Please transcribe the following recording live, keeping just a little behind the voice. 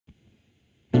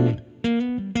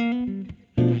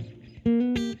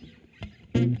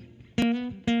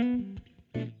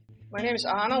My name is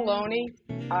Loney.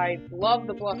 I love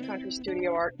the Bluff Country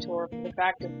Studio Art Tour for the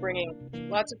fact of bringing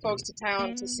lots of folks to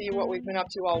town to see what we've been up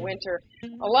to all winter.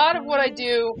 A lot of what I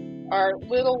do are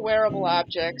little wearable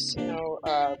objects,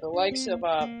 the likes of,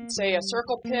 say, a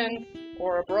circle pin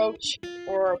or a brooch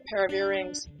or a pair of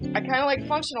earrings. I kind of like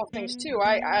functional things too.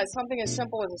 Something as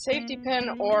simple as a safety pin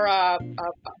or a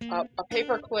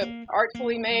paper clip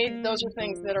artfully made, those are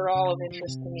things that are all of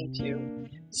interest to me too.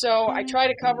 So I try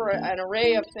to cover an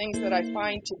array of things that I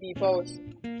find to be both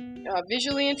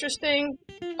visually interesting,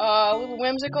 a little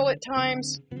whimsical at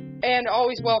times, and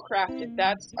always well crafted.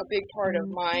 That's a big part of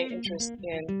my interest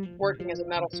in working as a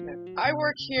metalsmith. I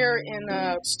work here in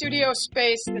a studio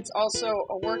space that's also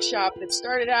a workshop that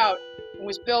started out and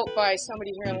was built by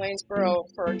somebody here in Lanesboro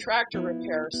for tractor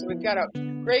repair. So we've got a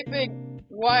great big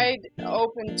wide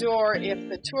open door. If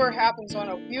the tour happens on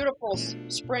a beautiful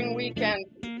spring weekend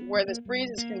where the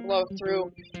breezes can blow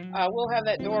through, we'll have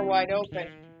that door wide open.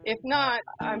 If not,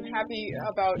 I'm happy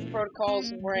about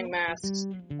protocols and wearing masks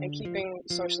and keeping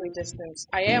socially distanced.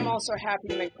 I am also happy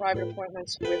to make private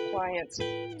appointments with clients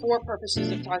for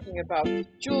purposes of talking about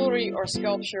jewelry or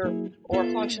sculpture or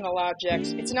functional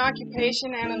objects. It's an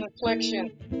occupation and an affliction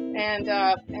and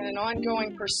an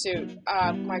ongoing pursuit.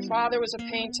 My father was a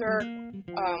painter.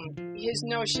 His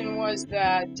notion was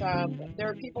that there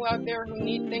are people out there who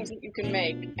need things that you can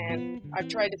make, and I've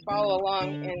tried to follow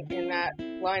along in that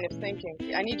line of thinking.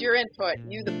 I need your input.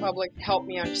 You, the public, help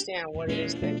me understand what it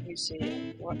is that you see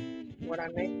and what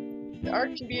I'm making. The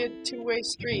art can be a two-way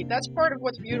street. That's part of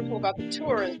what's beautiful about the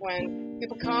tour, is when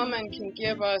people come and can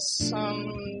give us some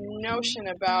notion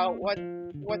about what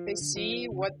they see,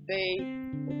 what they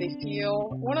feel.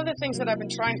 One of the things that I've been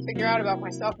trying to figure out about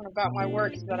myself and about my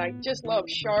work is that I just love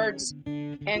shards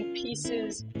and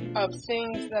pieces of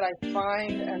things that I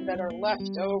find and that are left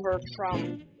over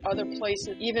from other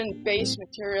places. Even base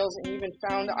materials and even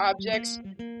found objects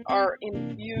are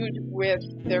imbued with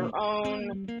their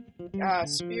own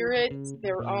spirit,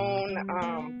 their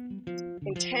own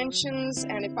intentions,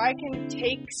 and if I can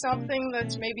take something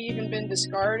that's maybe even been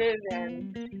discarded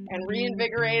and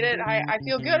reinvigorate it, I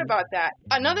feel good about that.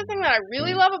 Another thing that I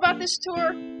really love about this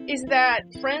tour is that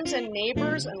friends and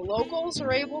neighbors and locals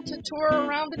are able to tour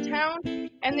around the town,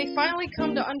 and they finally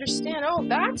come to understand, oh,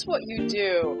 that's what you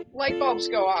do. Light bulbs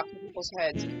go off in people's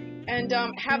heads. And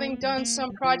having done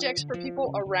some projects for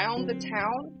people around the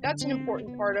town, that's an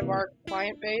important part of our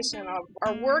client base and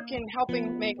our work in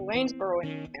helping make Lanesboro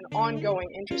an ongoing,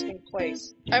 interesting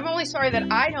place. I'm only sorry that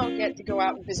I don't get to go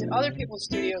out and visit other people's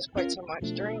studios quite so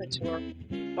much during the tour,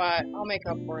 but I'll make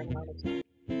up for it another time.